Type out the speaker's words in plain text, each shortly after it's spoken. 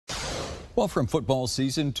Well, from football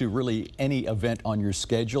season to really any event on your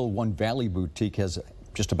schedule, One Valley Boutique has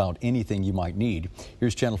just about anything you might need.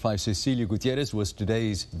 Here's Channel 5's Cecilia Gutierrez with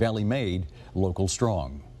today's Valley Made Local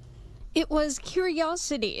Strong. It was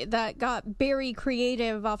curiosity that got Beary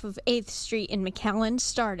Creative off of 8th Street in McAllen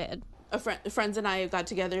started. Friends and I got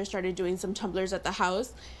together, started doing some tumblers at the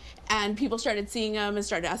house, and people started seeing them and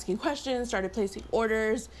started asking questions, started placing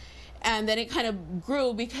orders. And then it kind of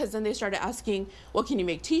grew because then they started asking, well, can you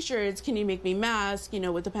make t-shirts? Can you make me masks? You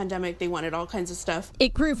know, with the pandemic, they wanted all kinds of stuff.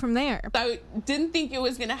 It grew from there. I didn't think it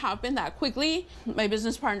was going to happen that quickly. My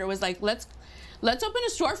business partner was like, let's open a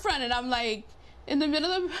storefront. And I'm like, in the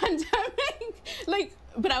middle of the pandemic,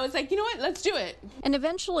 but I was like, you know what, let's do it. And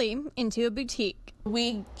eventually into a boutique.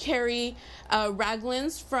 We carry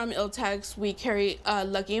raglans from Iltex. We carry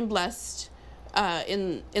Lucky and Blessed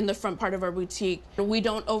in the front part of our boutique. We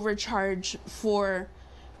don't overcharge for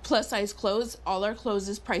plus size clothes. All our clothes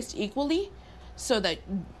is priced equally so that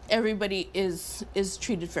everybody is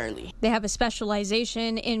treated fairly. They have a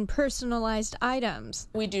specialization in personalized items.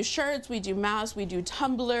 We do shirts, we do masks, we do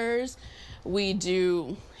tumblers, we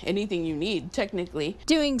do anything you need, technically.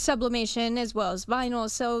 Doing sublimation as well as vinyl,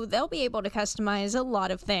 so they'll be able to customize a lot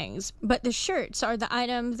of things. But the shirts are the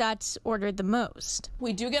item that's ordered the most.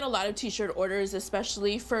 We do get a lot of t-shirt orders,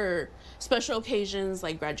 especially for special occasions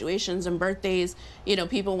like graduations and birthdays. You know,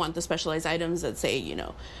 people want the specialized items that say, you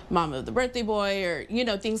know, mom of the birthday boy or, you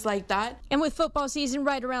know, things like that. And with football season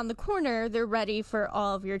right around the corner, they're ready for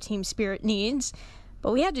all of your team spirit needs.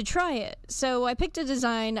 But we had to try it, so I picked a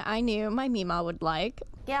design I knew my Mima would like.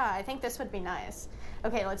 Yeah, I think this would be nice.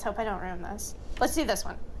 Okay, let's hope I don't ruin this. Let's do this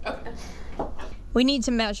one. Okay. We need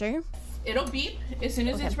to measure. It'll beep. As soon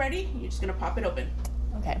as it's ready, you're just gonna pop it open.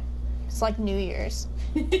 Okay. It's like New Year's.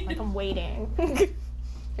 Like I'm waiting.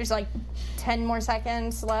 There's like 10 more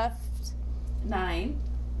seconds left. 9,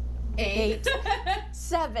 8,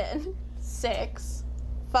 7, 6,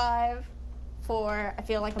 5, 4. I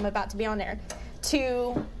feel like I'm about to be on there.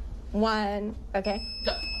 2, 1. Okay.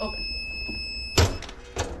 Go. Open.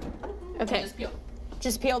 Okay. Just peel.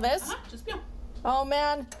 Just peel this? Just peel. Oh,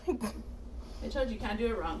 man. I told you can't do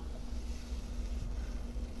it wrong.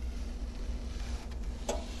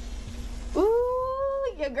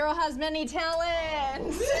 Ooh, your girl has many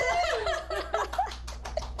talents.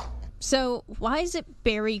 So why is it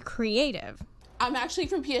Beary Creative? I'm actually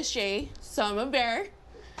from PSJ, so I'm a bear.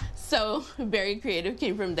 So Beary Creative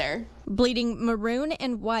came from there. Bleeding maroon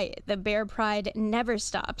and white, the bear pride never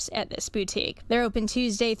stops at this boutique. They're open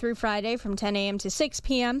Tuesday through Friday from 10 a.m. to 6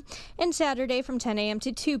 p.m. and Saturday from 10 a.m.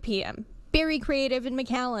 to 2 p.m. Beary Creative in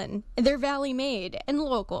McAllen. They're Valley made and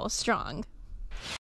local strong.